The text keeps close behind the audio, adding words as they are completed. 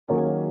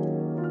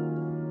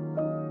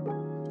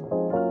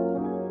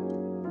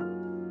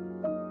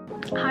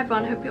Hi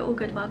everyone, hope you're all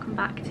good. Welcome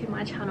back to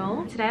my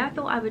channel. Today I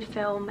thought I would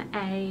film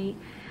a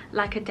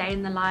day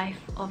in the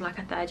life of like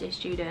a third year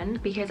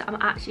student, because I'm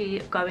actually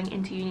going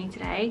into uni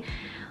today.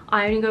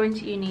 I only go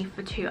into uni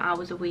for 2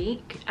 hours a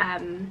week.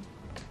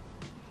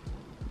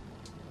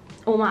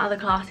 All my other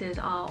classes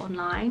are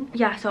online.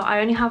 Yeah, so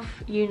I only have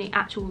uni,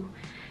 actual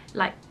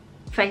like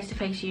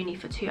face-to-face uni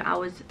for 2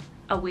 hours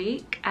a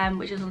week,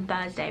 which is on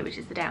Thursday, which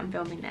is the day I'm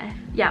filming this.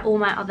 Yeah, all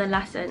my other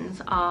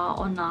lessons are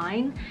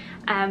online,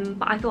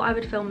 but I thought I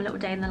would film a little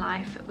day in the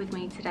life with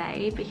me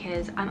today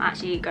because I'm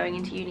actually going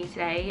into uni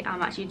today.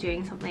 I'm actually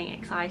doing something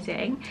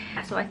exciting.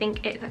 So I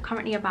think it's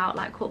currently about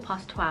like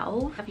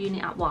 12:15. I have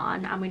uni at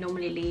 1 and we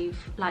normally leave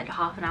like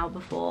half an hour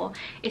before.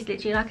 It's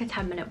literally like a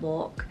 10-minute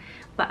walk,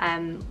 but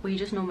we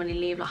just normally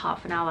leave like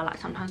half an hour. Like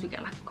sometimes we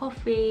get like a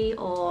coffee,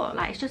 or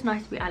like it's just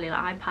nice to be early. Like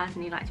I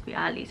personally like to be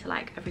early to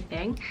like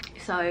everything.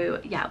 So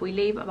yeah, we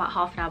leave about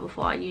half an hour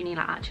before our uni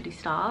like actually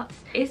starts.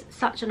 It's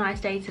such a nice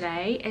day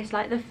today. It's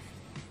like the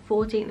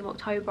 14th of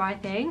October, I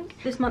think.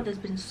 This month has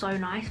been so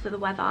nice for the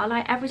weather.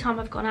 Like every time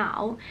I've gone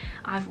out,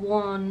 I've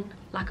worn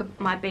like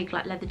my big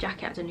like leather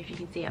jacket. I don't know if you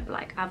can see it, but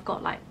like I've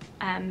got like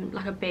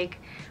a big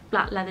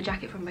black leather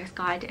jacket from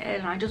Misguided,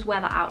 and I just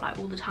wear that out like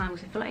all the time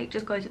because I feel like it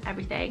just goes with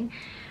everything.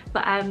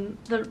 But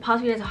the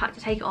past few days I've had to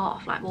take it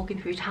off, like walking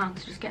through town,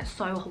 to just get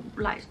so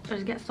like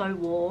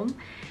warm.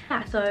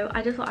 Yeah, so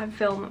I just thought I'd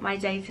film my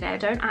day today. I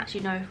don't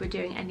actually know if we're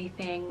doing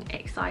anything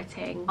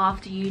exciting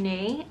after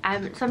uni.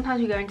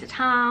 Sometimes we go into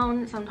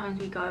town, sometimes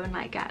we go and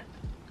like get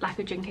like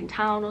a drink in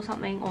town or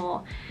something,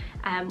 or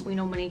we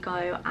normally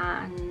go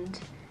and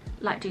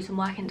like do some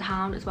work in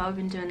town as well. We've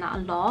been doing that a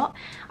lot.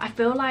 I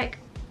feel like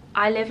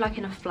I live like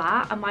in a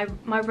flat, and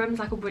my room's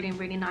like a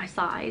really nice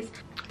size.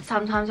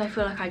 Sometimes I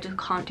feel like I just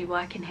can't do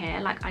work in here.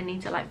 Like I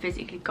need to like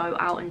physically go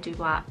out and do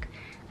work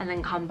and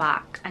then come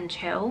back and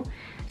chill.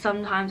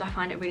 Sometimes I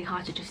find it really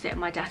hard to just sit at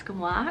my desk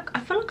and work. I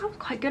feel like I was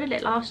quite good at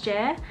it last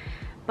year,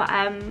 but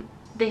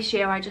this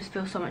year I just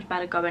feel so much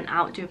better going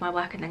out, doing my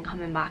work and then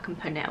coming back and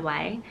putting it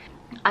away.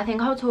 I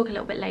think I'll talk a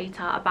little bit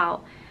later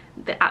about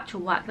the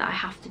actual work that I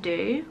have to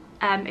do,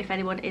 if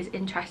anyone is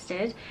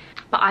interested.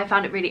 But I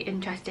found it really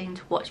interesting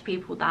to watch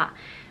people that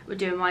were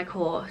doing my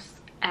course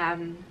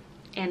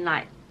in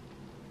like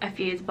a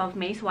few years above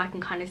me, so I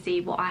can kind of see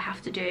what I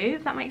have to do,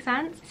 if that makes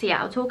sense. So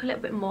yeah, I'll talk a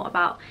little bit more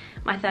about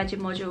my third year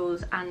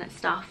modules and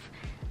stuff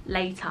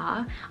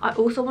later. I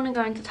also want to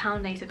go into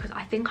town later because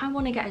I think I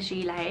want to get a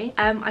gilet.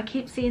 I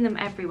keep seeing them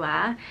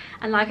everywhere,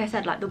 and like I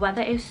said, like the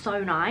weather is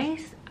so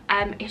nice.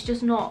 It's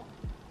just not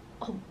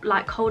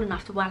like cold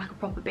enough to wear like a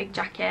proper big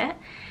jacket.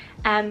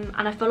 And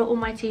I feel like all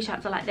my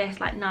t-shirts are like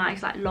this, like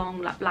nice, like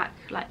long, like black,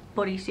 like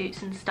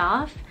bodysuits and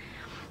stuff,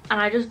 and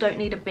I just don't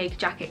need a big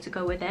jacket to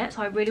go with it.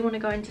 So I really want to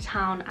go into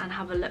town and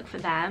have a look for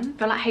them. I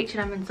feel like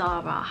H&M and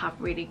Zara have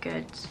really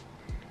good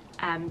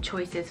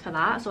choices for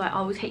that, so I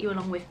always take you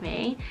along with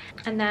me.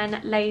 And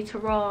then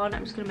later on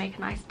I'm just gonna make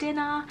a nice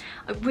dinner.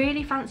 I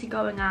really fancy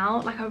going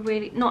out, like I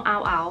really, not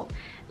out,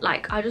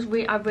 like I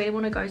really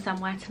want to go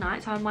somewhere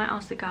tonight, so I might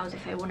ask the girls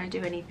if they want to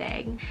do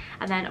anything,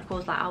 and then of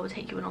course like I will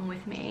take you along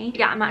with me.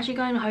 Yeah, I'm actually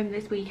going home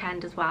this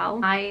weekend as well.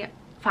 My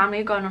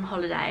family are going on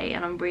holiday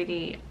and I'm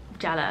really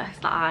jealous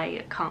that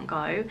I can't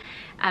go,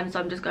 so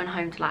I'm just going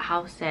home to like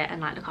house sit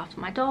and like look after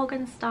my dog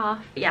and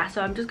stuff. Yeah,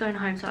 so I'm just going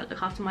home to like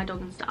look after my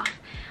dog and stuff.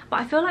 But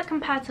I feel like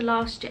compared to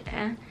last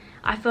year,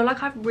 I feel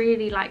like I've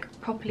really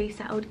like properly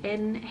settled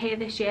in here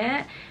this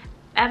year.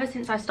 Ever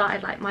since I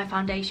started like my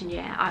foundation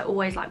year, I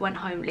always like went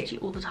home literally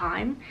all the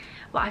time,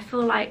 but I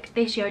feel like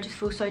this year I just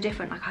feel so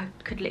different. Like I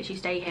could literally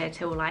stay here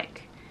till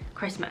like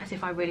Christmas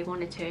if I really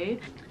wanted to.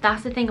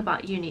 That's the thing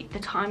about uni, the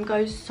time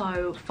goes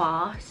so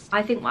fast.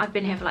 I think I've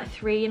been here for like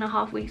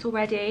 3.5 weeks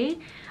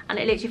already, and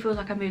it literally feels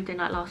like I moved in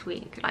like last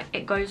week. Like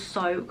it goes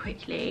so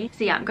quickly.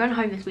 So yeah, I'm going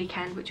home this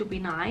weekend, which will be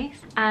nice.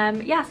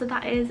 Yeah, so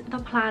that is the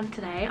plan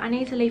today. I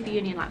need to leave for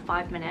uni in like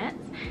 5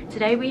 minutes.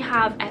 Today we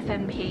have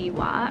FMP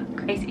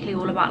work, basically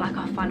all about like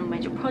our final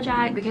major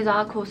project, because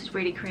our course is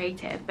really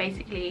creative.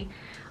 Basically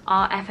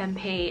our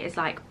FMP is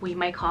like we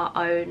make our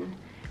own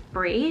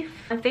brief.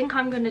 I think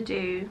I'm gonna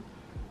do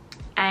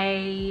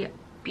a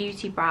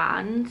beauty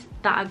brand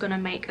that are gonna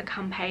make a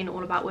campaign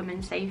all about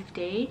women's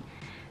safety,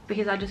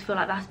 because I just feel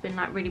like that's been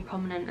like really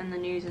prominent in the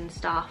news and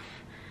stuff,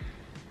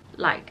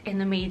 like in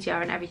the media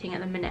and everything at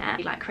the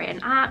minute. Like create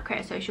an app,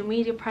 create a social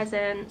media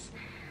presence,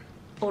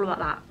 all about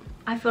that.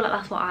 I feel like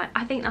that's what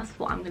I think that's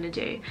what I'm gonna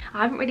do.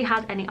 I haven't really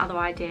had any other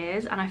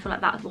ideas, and I feel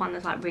like that's the one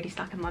that's like really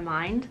stuck in my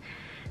mind,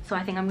 so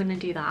I think I'm gonna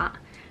do that.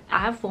 I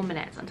have 4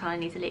 minutes until I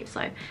need to leave,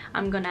 so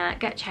I'm gonna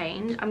get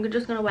changed. I'm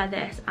just gonna wear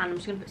this and I'm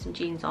just gonna put some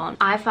jeans on.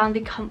 I found the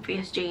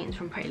comfiest jeans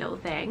from Pretty Little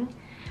Thing,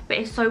 but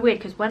it's so weird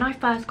because when I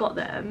first got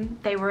them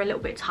they were a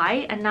little bit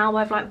tight, and now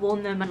I've like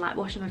worn them and like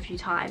washed them a few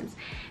times,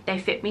 they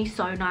fit me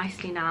so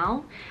nicely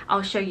now.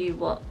 I'll show you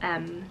what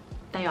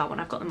they are when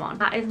I've got them on.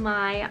 That is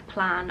my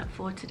plan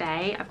for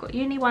today. I've got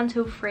uni 1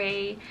 till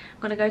 3.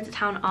 I'm gonna go to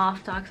town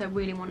after because I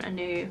really want a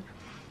new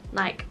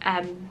like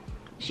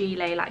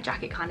gilet like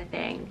jacket kind of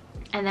thing.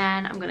 And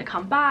then I'm gonna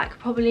come back,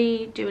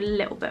 probably do a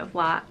little bit of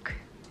work,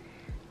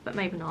 but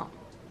maybe not.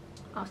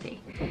 I'll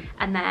see.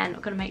 And then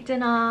I'm gonna make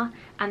dinner,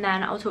 and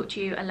then I'll talk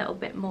to you a little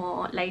bit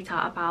more later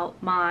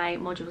about my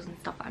modules and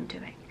stuff that I'm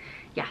doing.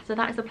 Yeah, so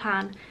that is the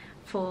plan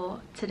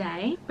for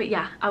today. But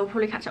yeah, I will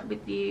probably catch up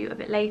with you a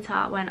bit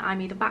later when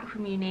I'm either back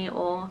from uni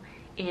or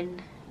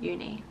in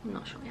uni. I'm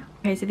not sure yet.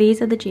 Okay, so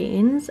these are the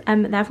jeans.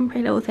 They're from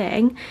Pretty Little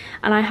Thing,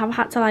 and I have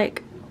had to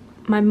like,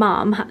 my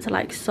mum had to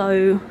like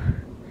sew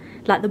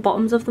like the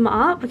bottoms of them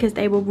up because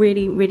they were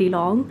really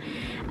long.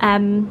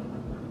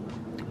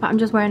 But I'm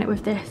just wearing it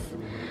with this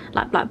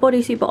like black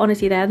bodysuit, but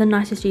honestly they're the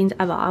nicest jeans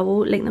ever. I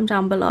will link them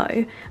down below.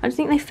 I just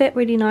think they fit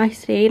really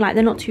nicely. Like,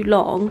 they're not too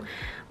long.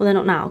 Well, they're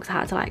not now because I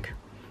had to like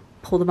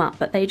pull them up,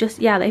 but they just,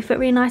 yeah, they fit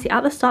really nicely.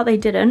 At the start they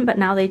didn't, but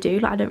now they do.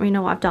 Like, I don't really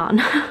know what I've done.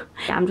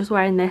 Yeah, I'm just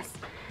wearing this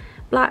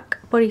black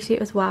bodysuit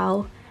as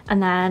well,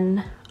 and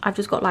then I've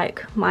just got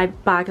like my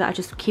bag that I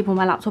just keep all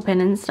my laptop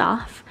in and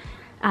stuff,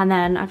 and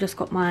then I've just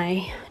got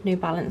my New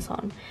Balance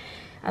on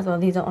as well.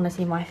 These are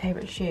honestly my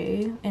favourite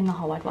shoe in the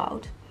whole wide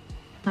world.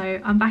 So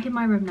I'm back in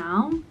my room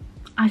now.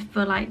 I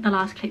feel like the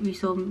last clip you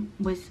saw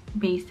was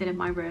me still in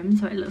my room,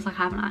 so it looks like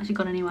I haven't actually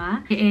gone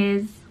anywhere. It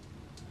is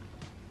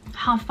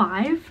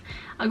 5:30.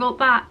 I got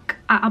back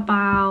at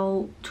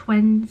about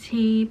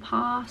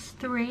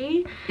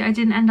 3:20. I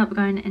didn't end up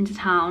going into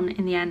town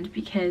in the end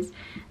because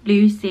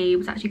Lucy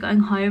was actually going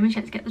home and she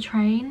had to get the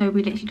train, so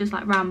we literally just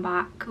like ran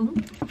back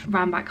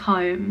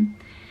home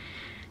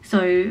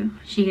so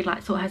she could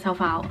like sort herself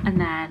out and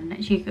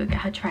then she could get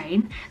her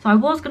train. So I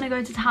was gonna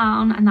go to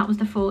town, and that was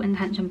the full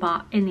intention,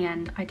 but in the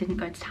end I didn't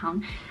go to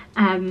town.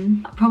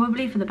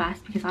 Probably for the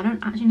best, because I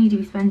don't actually need to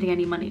be spending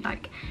any money.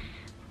 Like,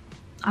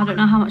 I don't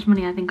know how much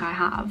money I think I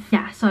have.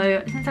 Yeah,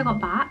 so since I got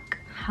back,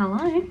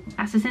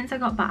 since I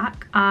got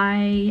back,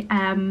 I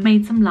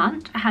made some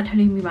lunch. I had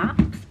halloumi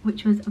wraps,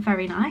 which was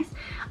very nice.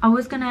 I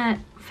was gonna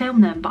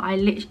film them, but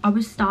I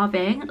was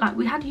starving. Like,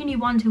 we had uni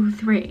 1 till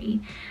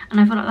 3, and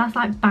I feel like that's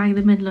like bang in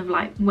the middle of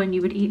like when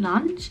you would eat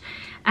lunch.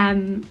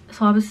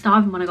 So I was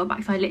starving when I got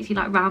back, so I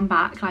literally like ran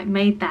back, like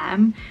made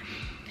them,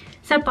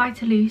 said bye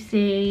to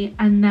Lucy,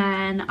 and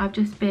then I've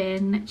just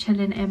been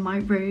chilling in my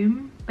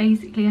room.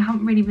 Basically, I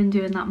haven't really been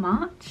doing that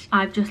much.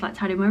 I've just like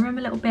tidied my room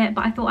a little bit,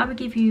 but I thought I would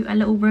give you a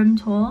little room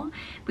tour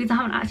because I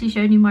haven't actually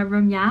shown you my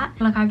room yet. I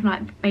feel like I've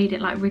like made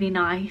it like really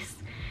nice,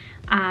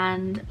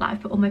 and like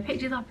I've put all my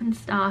pictures up and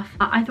stuff.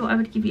 I thought I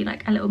would give you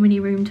like a little mini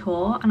room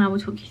tour, and I will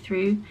talk you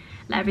through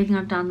like everything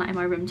I've done like in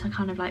my room to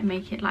kind of like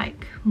make it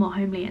like more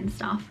homely and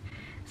stuff.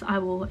 So I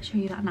will show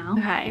you that now.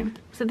 Okay,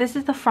 so this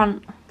is the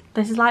front.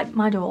 This is like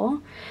my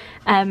door.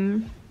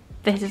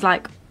 This is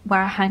like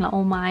where I hang like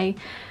all my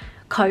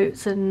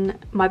coats and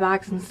my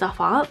bags and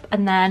stuff up,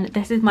 and then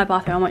this is my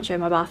bathroom. I won't show you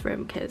my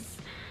bathroom because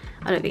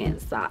I don't think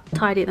it's that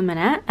tidy at the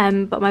minute,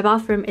 but my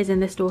bathroom is in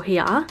this door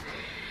here,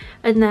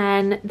 and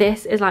then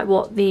this is like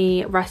what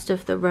the rest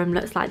of the room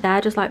looks like.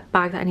 They're just like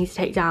bags that I need to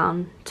take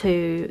down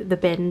to the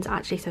bins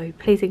actually, so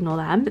please ignore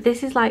them. But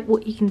this is like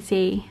what you can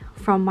see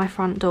from my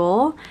front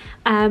door.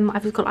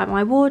 I've just got like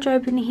my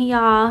wardrobe in here.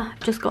 I've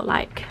just got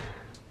like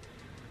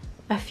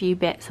a few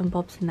bits and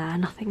bobs in there,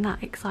 nothing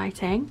that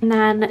exciting. And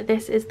then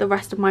this is the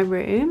rest of my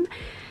room.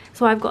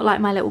 So I've got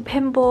like my little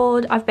pin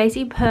board. I've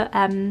basically put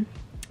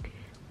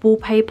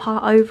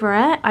wallpaper over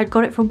it. I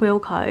got it from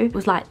Wilko. It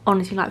was like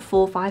honestly like £4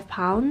 or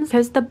 £5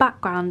 because the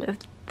background of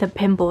the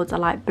pin boards are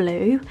like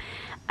blue.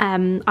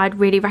 I'd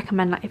really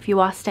recommend, like, if you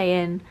are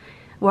staying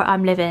where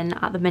I'm living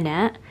at the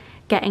minute,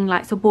 getting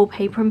like some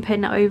wallpaper and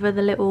putting it over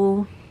the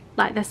little,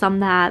 like there's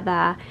some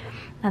there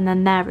and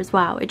then there as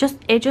well. It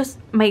just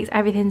makes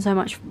everything so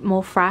much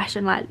more fresh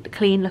and like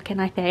clean looking,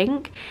 I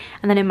think.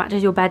 And then it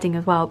matches your bedding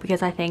as well,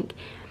 because I think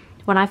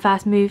when I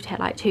first moved here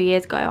like 2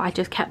 years ago, I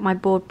just kept my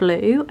board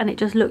blue and it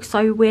just looked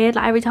so weird.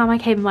 Like, every time I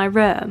came in my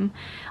room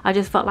I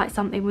just felt like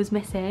something was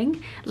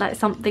missing, like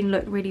something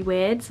looked really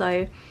weird.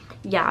 So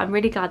yeah, I'm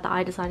really glad that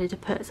I decided to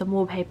put some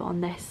wallpaper on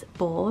this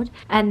board.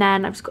 And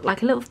then I've just got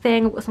like a little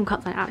thing. I've got some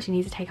cups I actually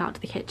need to take out to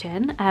the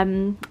kitchen,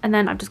 and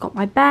then I've just got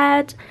my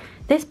bed.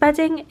 This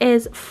bedding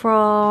is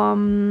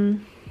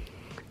from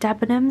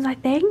Debenhams, I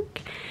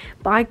think,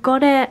 but I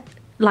got it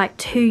like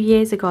 2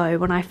 years ago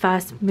when I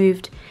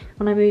moved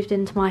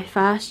into my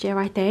first year,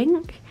 I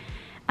think,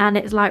 and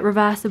it's like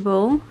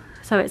reversible,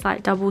 so it's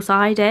like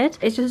double-sided.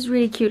 It's just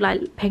really cute,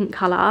 like pink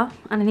colour,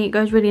 and I think it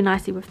goes really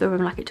nicely with the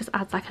room. Like, it just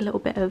adds like a little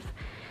bit of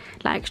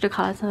like extra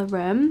colour to the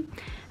room.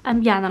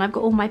 Yeah, and then I've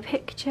got all my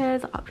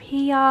pictures up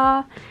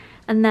here,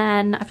 and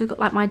then I've just got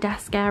like my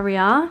desk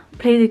area.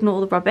 Please ignore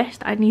all the rubbish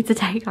that I need to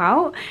take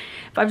out,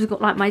 but I've just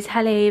got like my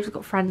telly. I've just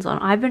got Friends on.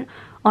 I've been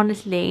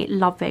honestly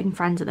loving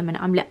Friends at the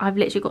minute. I've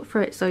literally got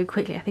through it so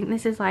quickly. I think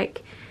this is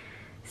like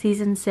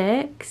season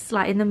 6,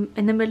 like in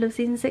the middle of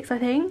season 6, I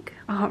think.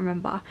 I can't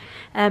remember.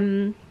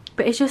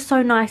 But it's just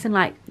so nice, and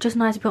like just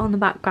nice to put on the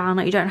background.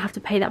 Like, you don't have to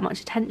pay that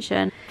much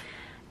attention.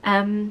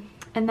 And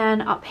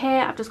then up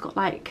here I've just got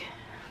like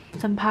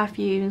some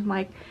perfumes,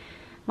 my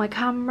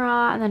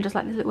camera, and then just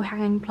like this little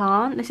hanging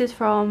plant. This is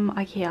from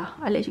IKEA.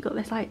 I literally got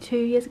this like 2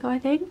 years ago, I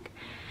think.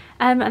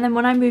 And then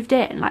when I moved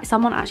in, like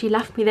someone actually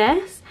left me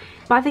this,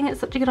 but I think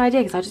it's such a good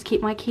idea because I just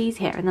keep my keys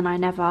here and then I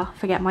never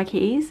forget my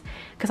keys,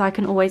 because I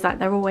can always, like,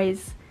 they're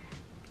always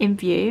in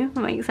view, if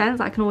that makes sense.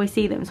 I can always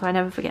see them, so I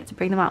never forget to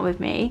bring them out with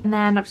me. And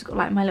then I've just got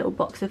like my little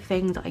box of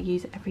things that I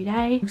use every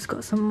day. I've just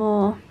got some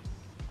more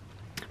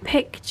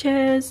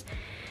pictures.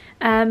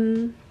 Yeah,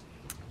 and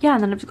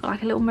then I've just got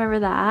like a little mirror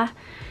there.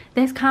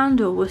 This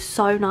candle was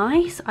so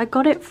nice. I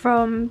got it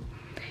from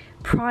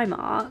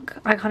Primark.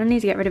 I kind of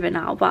need to get rid of it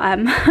now, but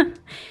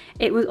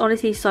it was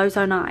honestly so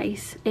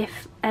nice.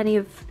 If any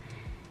of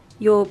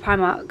your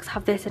Primarks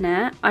have this in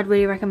it, I'd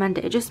really recommend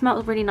it. It just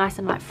smells really nice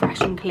and like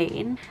fresh and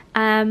clean.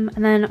 And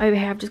then over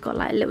here I've just got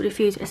like a little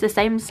diffuser. It's the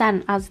same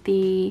scent as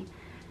the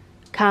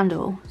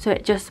candle, so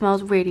it just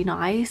smells really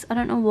nice. I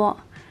don't know what,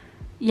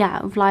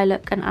 yeah, with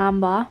lilac and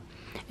amber.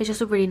 It's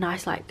just a really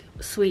nice, like,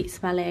 sweet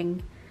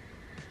smelling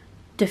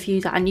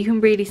diffuser, and you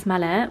can really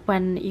smell it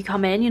when you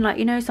come in. You're like,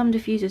 you know, some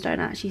diffusers don't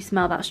actually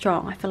smell that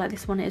strong. I feel like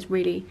this one is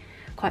really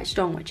quite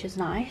strong, which is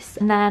nice.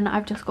 And then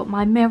I've just got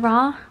my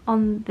mirror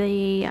on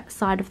the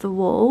side of the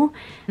wall,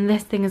 and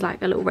this thing is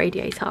like a little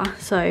radiator,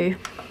 so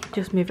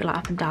just move it like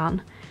up and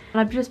down. And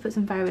I've just put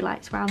some fairy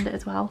lights around it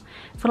as well.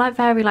 I feel like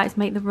fairy lights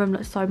make the room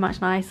look so much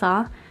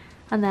nicer.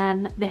 And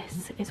then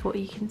this is what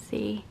you can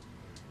see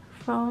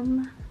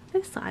from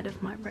this side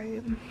of my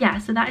room. Yeah,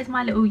 so that is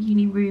my little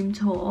uni room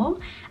tour.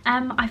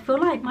 I feel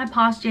like my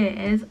past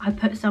years I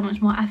put so much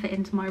more effort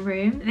into my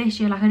room. This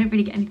year, like, I didn't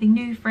really get anything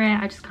new for it.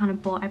 I just kind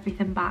of bought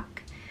everything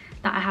back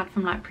that I had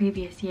from like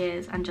previous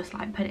years and just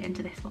like put it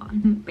into this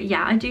one. But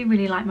yeah, I do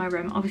really like my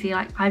room. Obviously,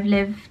 like, I've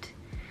lived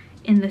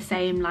in the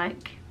same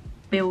like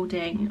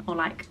building or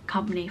like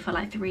company for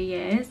like 3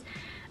 years.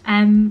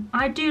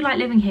 I do like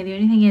living here. The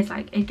only thing is,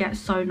 like, it gets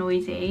so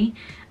noisy,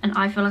 and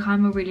I feel like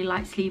I'm a really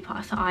light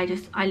sleeper, so I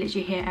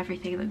literally hear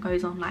everything that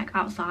goes on like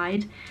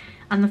outside,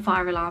 and the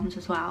fire alarms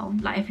as well.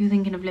 Like, if you're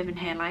thinking of living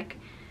here, like,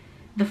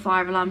 the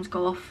fire alarms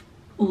go off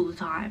all the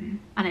time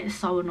and it's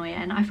so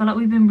annoying. I feel like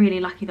we've been really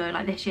lucky though,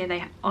 like this year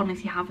they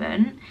honestly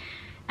haven't.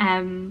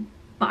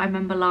 But I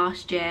remember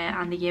last year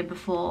and the year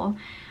before,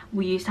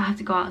 we used to have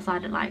to go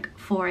outside at like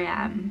 4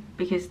 AM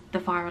because the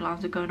fire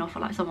alarms were going off, or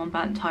like someone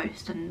burnt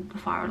toast and the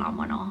fire alarm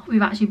went off.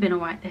 We've actually been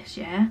alright this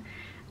year.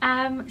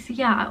 So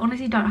yeah, I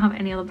honestly don't have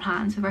any other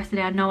plans for the rest of the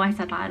day. I know I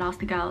said, like, I'd ask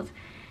the girls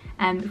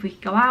if we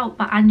could go out,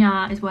 but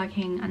Anya is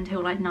working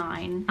until like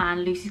 9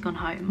 and Lucy's gone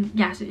home.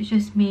 Yeah, so it's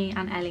just me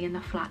and Ellie in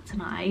the flat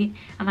tonight,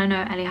 and I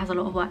know Ellie has a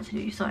lot of work to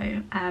do, so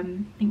I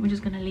think we're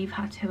just gonna leave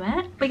her to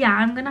it. But yeah,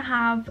 I'm gonna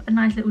have a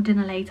nice little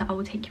dinner later. I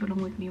will take you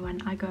along with me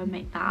when I go and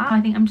make that.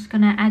 I think I'm just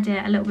gonna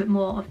edit a little bit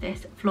more of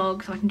this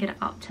vlog so I can get it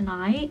up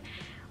tonight,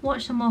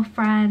 watch some more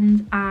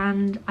Friends,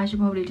 and I should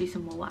probably do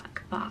some more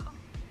work, but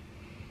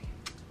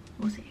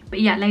we'll see.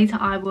 But yeah, later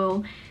I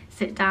will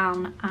sit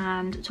down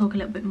and talk a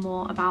little bit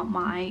more about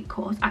my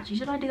course. Actually,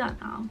 should I do that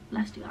now?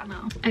 Let's do that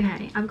now.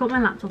 Okay, I've got my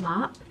laptop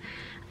up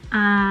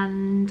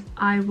and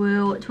I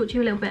will talk to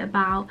you a little bit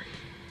about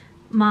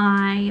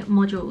my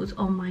modules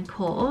on my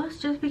course,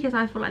 just because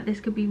I feel like this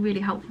could be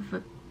really helpful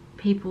for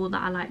people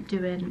that are like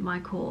doing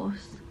my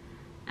course,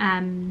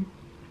 that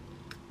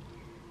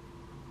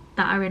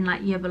are in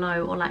like year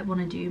below, or like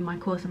want to do my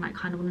course and like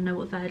kind of want to know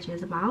what third year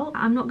is about.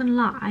 I'm not gonna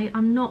lie,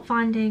 I'm not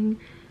finding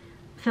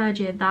third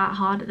year that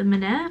hard at the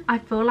minute. I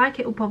feel like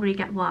it will probably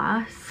get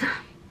worse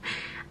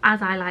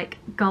as I like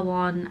go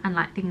on and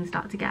like things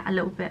start to get a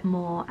little bit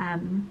more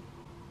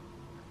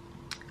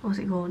what's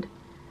it called,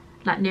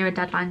 like nearer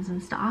deadlines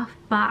and stuff.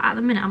 But at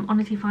the minute I'm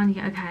honestly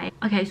finding it okay.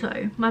 Okay,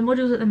 so my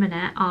modules at the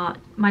minute are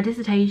my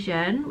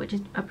dissertation, which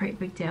is a pretty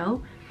big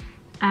deal,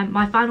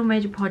 my final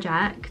major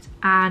project,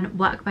 and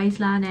work-based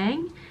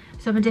learning.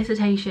 So my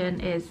dissertation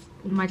is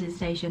my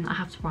dissertation that I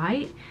have to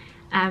write.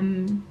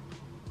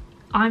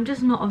 I'm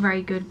just not a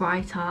very good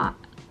writer,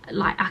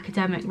 like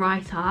academic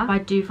writer. I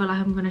do feel like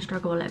I'm going to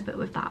struggle a little bit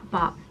with that,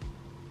 but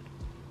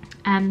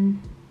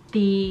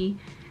the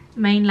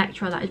main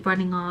lecturer that is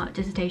running our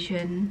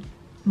dissertation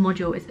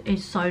module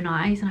is so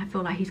nice, and I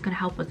feel like he's going to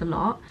help us a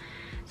lot.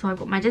 So I've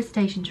got my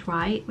dissertation to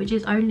write, which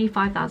is only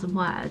 5,000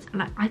 words,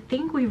 and I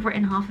think we've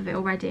written half of it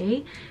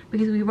already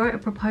because we wrote a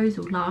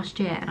proposal last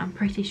year, and I'm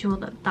pretty sure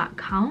that that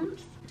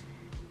counts.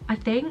 I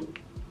think.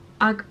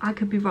 I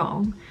could be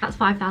wrong. That's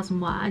 5,000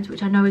 words,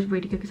 which I know is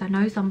really good, because I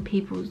know some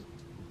people's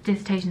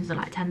dissertations are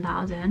like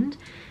 10,000.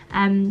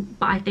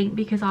 But I think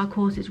because our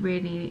course is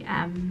really,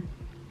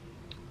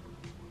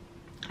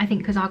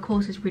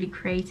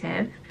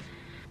 creative,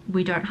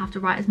 we don't have to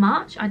write as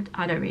much. I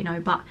don't really know,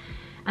 but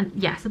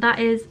yeah, so that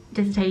is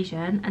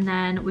dissertation. And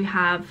then we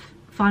have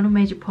final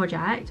major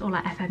project, or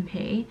like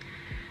FMP,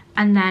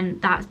 and then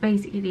that's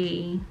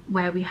basically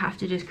where we have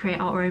to just create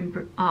our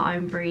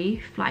own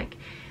brief. Like,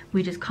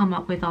 we just come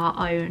up with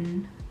our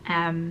own,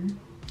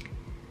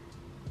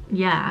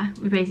 yeah,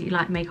 we basically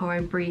like make our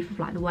own brief of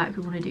like the work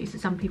we want to do. So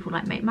some people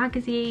like make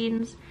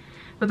magazines,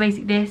 but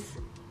basically this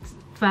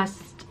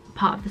first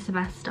part of the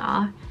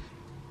semester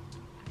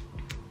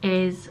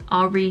is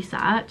our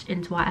research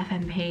into our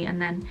FMP,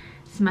 and then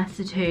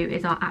semester 2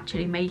 is our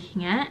actually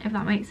making it, if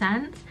that makes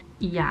sense.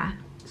 Yeah,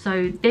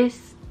 so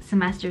this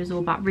semester is all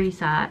about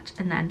research,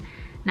 and then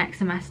next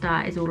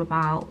semester is all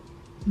about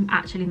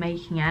actually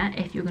making it,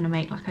 if you're going to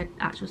make like an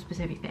actual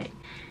specific thing.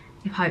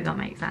 I hope that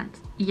makes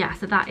sense. Yeah,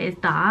 so that is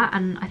that.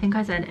 And I think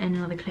I said in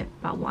another clip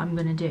about what I'm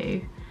going to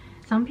do.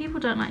 Some people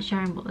don't like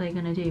sharing what they're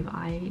going to do, but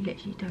I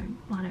literally don't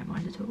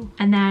mind at all.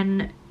 And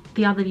then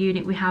the other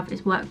unit we have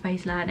is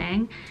work-based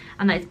learning,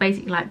 and that's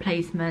basically like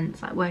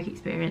placements, like work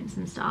experience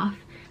and stuff.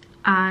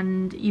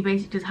 And you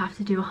basically just have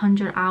to do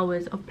 100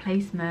 hours of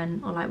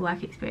placement or like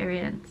work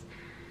experience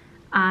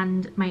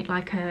and make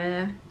like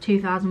a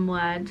 2,000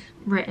 word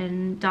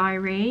written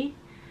diary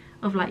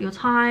of like your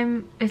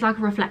time. It's like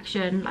a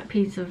reflection, like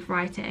piece of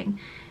writing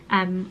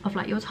of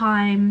like your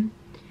time,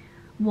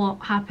 what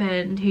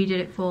happened, who you did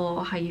it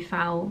for, how you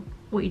felt,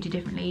 what you did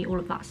differently, all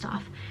of that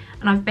stuff.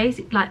 And I've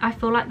basically, like, I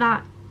feel like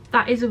that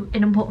is an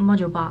important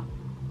module, but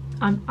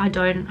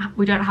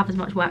we don't have as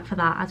much work for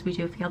that as we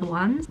do for the other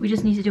ones. We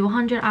just need to do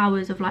 100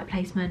 hours of like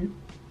placement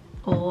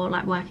or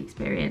like work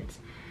experience,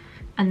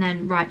 and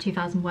then write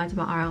 2,000 words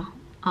about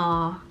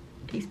our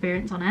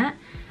experience on it.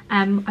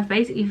 I've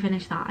basically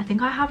finished that. I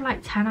think I have like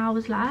 10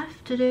 hours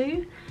left to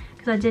do,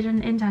 because I did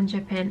an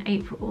internship in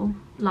April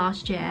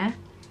last year,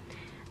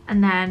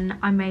 and then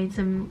I made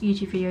some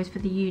YouTube videos for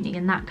the uni,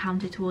 and that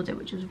counted towards it,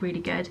 which was really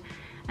good.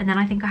 And then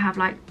I think I have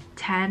like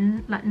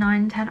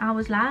 9-10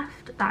 hours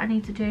left that I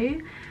need to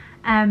do,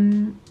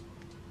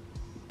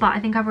 but I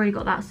think I've already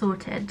got that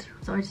sorted,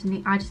 so I just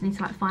need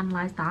to like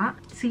finalize that.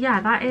 So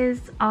yeah, that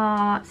is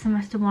our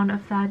semester 1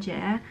 of 3rd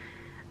year.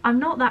 I'm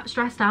not that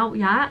stressed out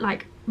yet.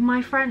 Like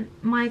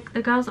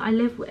the girls that I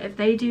live with,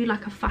 they do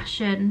like a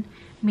fashion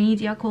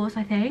media course,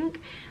 I think,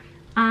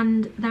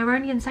 and they're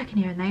only in 2nd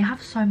year and they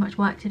have so much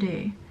work to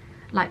do.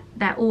 Like,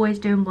 they're always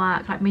doing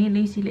work. Like, me and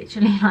Lucy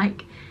literally,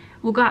 like,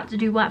 we'll go out to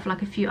do work for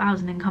like a few hours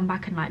and then come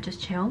back and like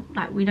just chill.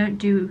 Like, we don't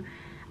do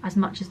as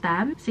much as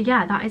them. So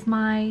yeah, that is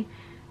my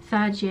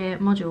 3rd year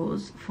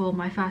modules for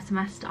my 1st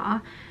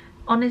semester.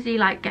 Honestly,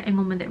 like, getting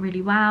on with it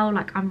really well.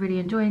 Like, I'm really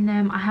enjoying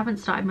them. I haven't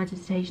started my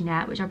dissertation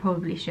yet, which I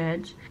probably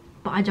should,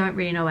 but I don't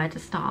really know where to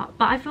start.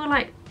 But I feel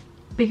like,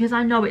 because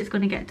I know it's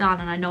going to get done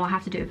and I know I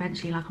have to do it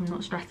eventually, like, I'm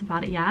not stressed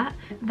about it yet.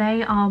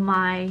 They are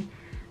my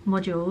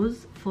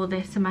modules for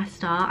this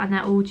semester, and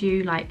they're all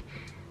due like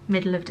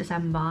middle of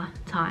December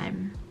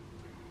time,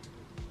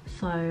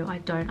 so I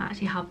don't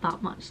actually have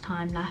that much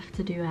time left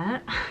to do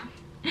it.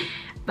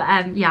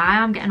 But yeah, I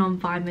am getting on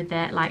fine with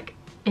it. Like,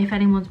 if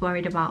anyone's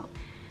worried about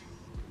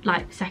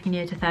like 2nd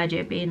year to 3rd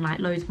year being like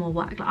loads more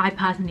work, like, I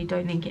personally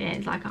don't think it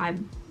is. Like,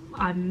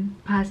 I'm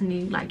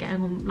personally like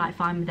getting on like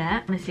fine with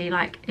it. Honestly,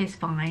 like, it's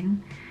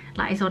fine.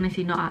 Like, it's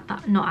honestly not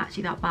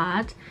actually that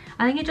bad.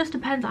 I think it just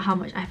depends on how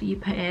much effort you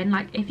put in.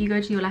 Like, if you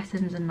go to your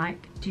lessons and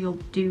like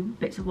do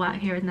bits of work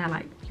here and there,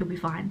 like, you'll be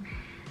fine,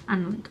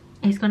 and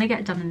it's gonna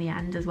get done in the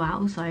end as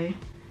well, so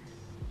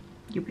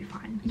you'll be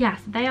fine.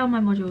 Yes, they are my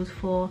modules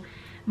for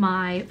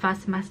my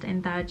 1st semester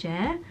in 3rd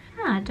year.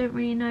 I don't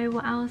really know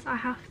what else I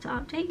have to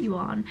update you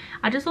on.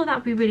 I just thought that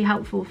would be really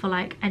helpful for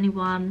like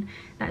anyone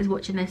that is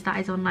watching this that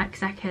is on like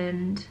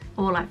 2nd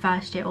or like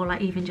 1st year, or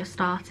like even just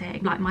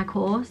starting like my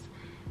course,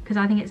 because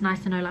I think it's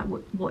nice to know like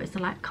what is to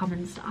like come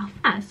and stuff.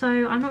 Yeah,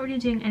 so I'm not really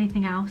doing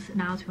anything else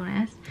now, to be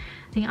honest.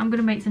 I think I'm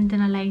gonna make some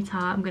dinner later.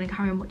 I'm gonna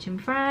carry on watching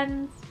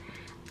Friends,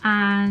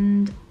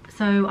 and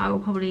so I will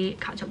probably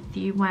catch up with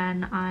you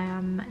when I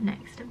am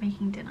next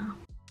making dinner.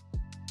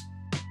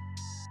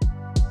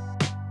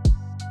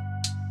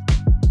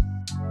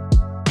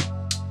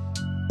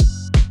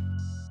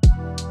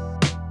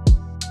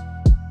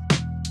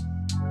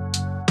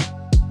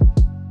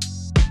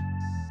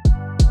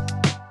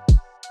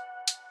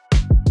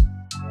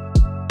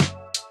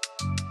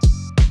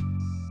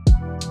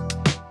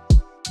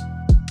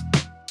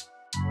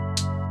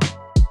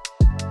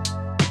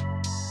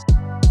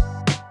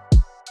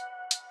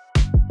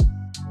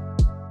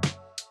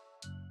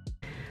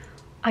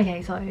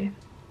 Okay, so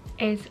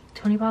it's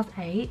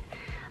 8:20.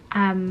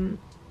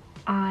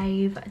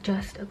 I've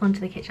just gone to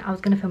the kitchen. I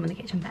was going to film in the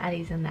kitchen, but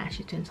Ellie's in there,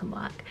 she's doing some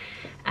work.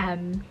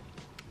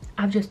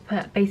 I've just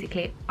put,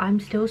 basically, I'm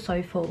still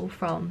so full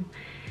from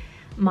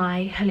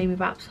my halloumi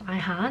wraps I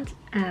had,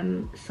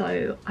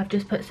 so I've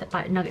just put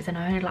like nuggets in.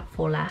 I only had like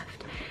 4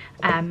 left,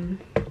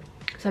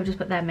 so I've just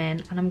put them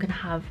in, and I'm gonna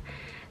have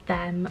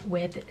them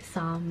with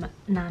some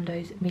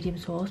Nando's medium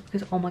sauce,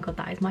 because oh my god,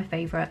 that is my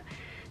favourite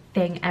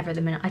thing ever at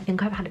the minute. I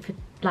think I've had it for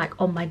like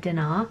on my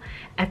dinner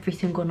every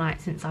single night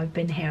since I've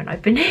been here, and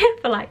I've been here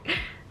for like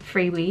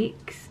 3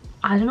 weeks.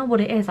 I don't know what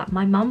it is. Like,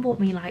 my mum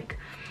bought me like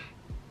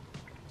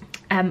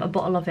a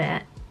bottle of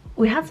it.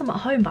 We had some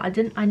at home, but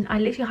I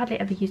literally hardly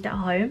ever used it at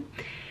home,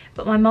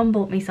 but my mum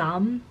bought me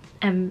some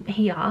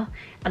here,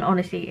 and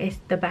honestly, it's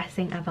the best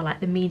thing ever.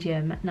 Like, the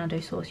medium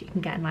Nando's sauce you can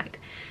get in like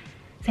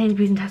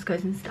Sainsbury's and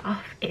Tesco's and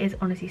stuff. It is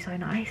honestly so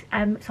nice.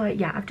 So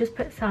yeah, I've just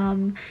put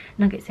some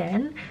nuggets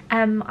in.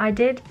 I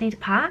did need to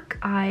pack.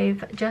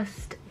 I've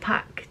just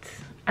packed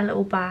a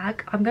little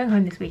bag. I'm going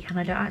home this weekend,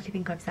 I don't actually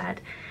think I've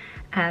said,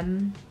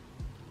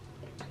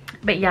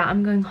 but yeah,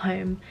 I'm going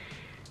home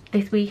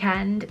this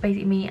weekend.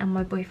 Basically, me and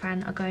my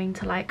boyfriend are going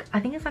to like, I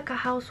think it's like a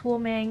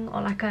housewarming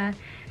or like a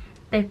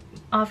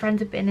our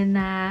friends have been in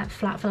their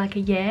flat for like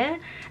a year,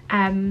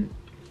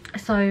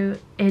 so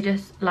it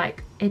just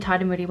like it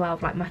tied in really well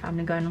with like my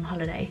family going on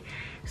holiday.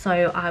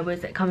 So I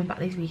was coming back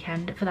this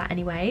weekend for that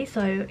anyway,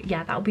 so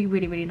yeah, that would be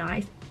really, really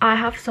nice. I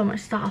have so much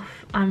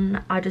stuff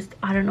and I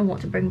don't know what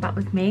to bring back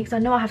with me, because I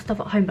know I have stuff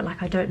at home, but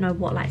like I don't know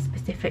what like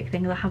specific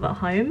things I have at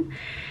home.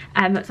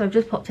 So I've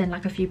just popped in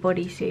like a few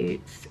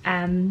bodysuits,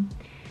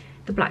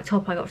 the black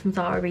top I got from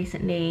Zara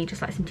recently,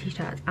 just like some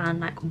t-shirts and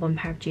like one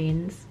pair of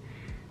jeans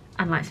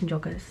and like some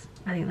joggers.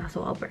 I think that's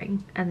what I'll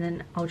bring, and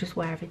then I'll just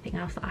wear everything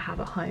else that I have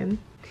at home.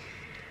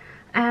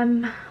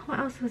 What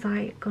else was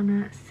I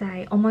gonna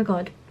say? Oh my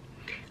god,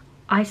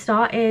 I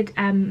started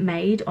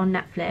Made on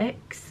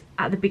Netflix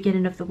at the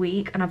beginning of the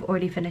week and I've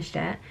already finished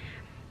it.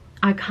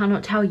 I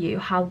cannot tell you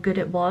how good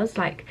it was.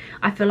 Like,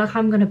 I feel like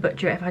I'm gonna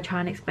butcher it if I try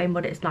and explain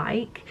what it's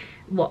like,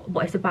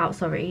 what it's about,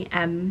 sorry.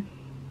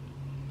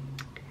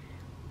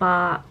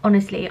 But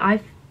honestly, I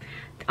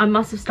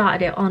must have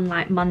started it on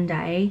like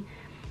Monday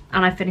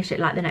and I finished it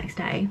like the next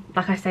day.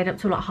 Like, I stayed up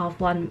till like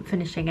 1:30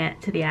 finishing it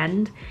to the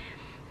end.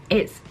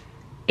 It's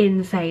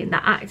insane.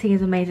 The acting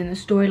is amazing, the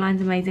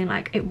storyline's amazing.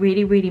 Like, it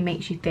really, really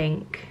makes you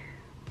think.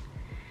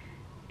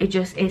 It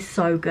just is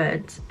so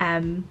good.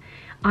 You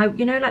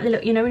know, like the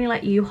little, you know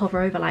when you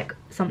hover over like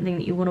something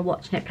that you want to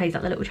watch and it plays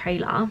like the little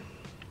trailer.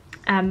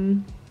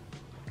 The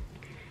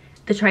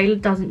trailer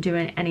doesn't do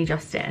it any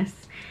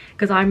justice,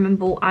 because I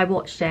remember I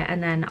watched it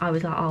and then I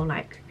was like, oh,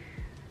 like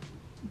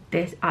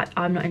this,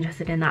 I'm not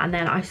interested in that. And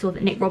then I saw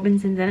that Nick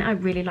Robinson's in it. I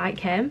really like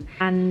him,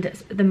 and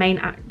the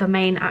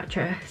main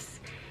actress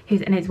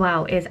who's in it as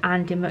well is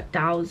Andy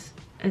McDowell's,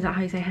 is that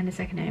how you say her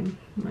second name?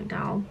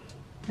 McDowell,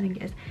 I think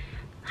it is.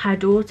 Her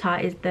daughter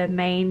is the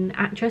main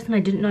actress, and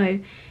I didn't know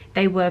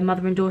they were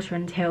mother and daughter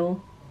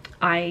until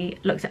I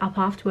looked it up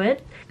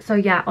afterwards. So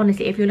yeah,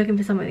 honestly, if you're looking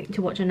for something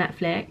to watch on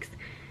Netflix,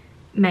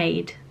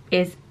 Made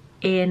is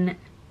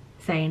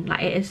insane.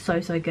 Like, it is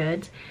so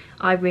good.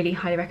 I really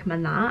highly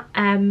recommend that.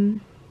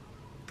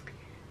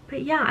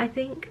 But yeah, I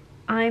think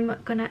I'm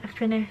gonna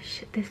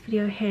finish this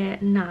video here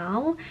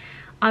now.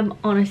 I'm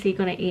honestly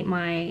gonna eat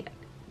my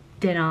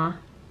dinner,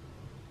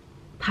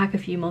 pack a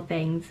few more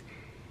things,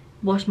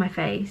 wash my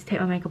face, take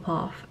my makeup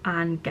off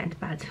and get into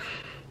bed.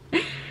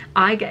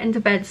 I get into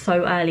bed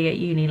so early at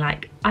uni.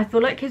 Like, I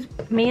feel like because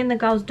me and the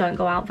girls don't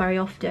go out very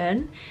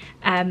often,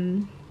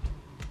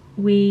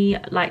 we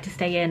like to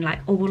stay in, like,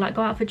 or we'll like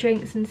go out for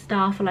drinks and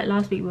stuff. Or like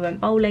last week we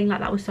went bowling, like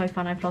that was so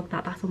fun. I vlogged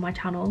that, that's on my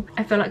channel.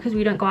 I feel like because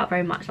we don't go out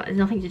very much, like there's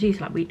nothing to do,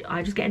 so like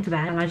I just get into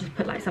bed and I just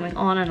put like something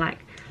on and like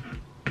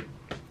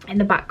in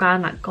the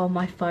background like go on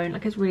my phone.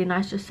 Like, it's really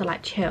nice just to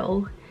like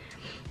chill.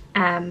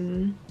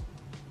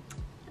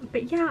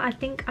 But yeah, I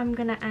think I'm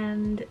gonna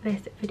end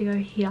this video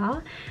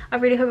here. I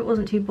really hope it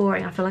wasn't too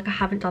boring. I feel like I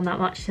haven't done that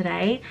much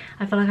today.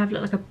 I feel like I've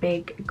looked like a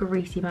big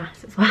greasy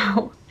mess as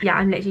well. Yeah,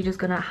 I'm literally just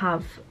gonna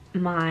have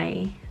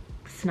my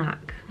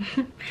snack,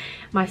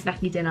 my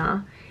snacky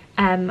dinner,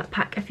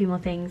 pack a few more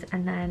things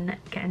and then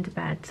get into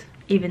bed,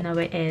 even though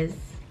it is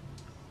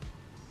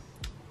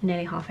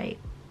nearly 8:30.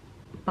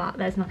 But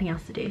there's nothing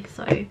else to do.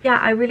 So yeah,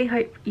 I really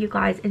hope you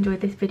guys enjoyed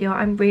this video.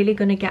 I'm really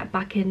gonna get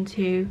back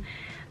into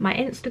my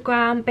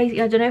Instagram.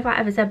 Basically, I don't know if I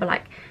ever said, but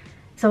like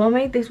someone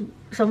made this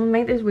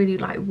really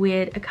like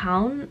weird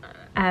account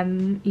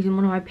using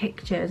one of my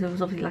pictures. It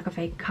was obviously like a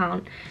fake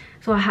account,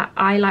 so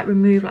I like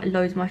removed like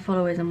loads of my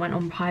followers and went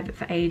on private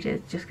for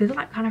ages, just because it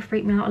like kind of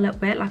freaked me out a little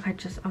bit. Like, I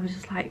was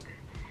just like,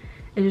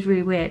 it was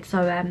really weird.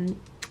 So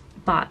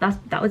but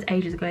that was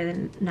ages ago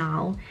than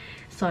now.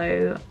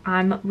 So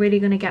I'm really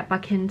gonna get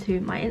back into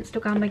my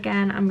Instagram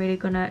again. I'm really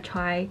gonna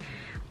try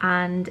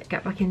and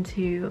get back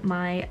into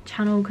my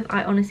channel, because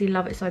I honestly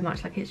love it so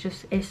much. Like,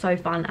 it's so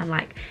fun, and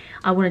like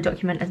I want to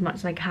document as much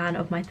as I can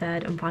of my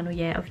 3rd and final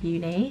year of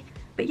uni.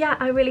 But yeah,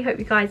 I really hope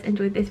you guys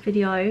enjoyed this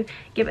video.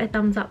 Give it a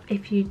thumbs up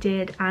if you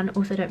did, and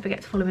also don't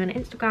forget to follow me on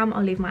Instagram.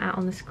 I'll leave my @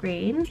 on the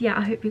screen. Yeah,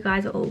 I hope you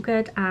guys are all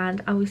good,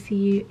 and I will see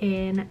you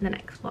in the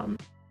next one.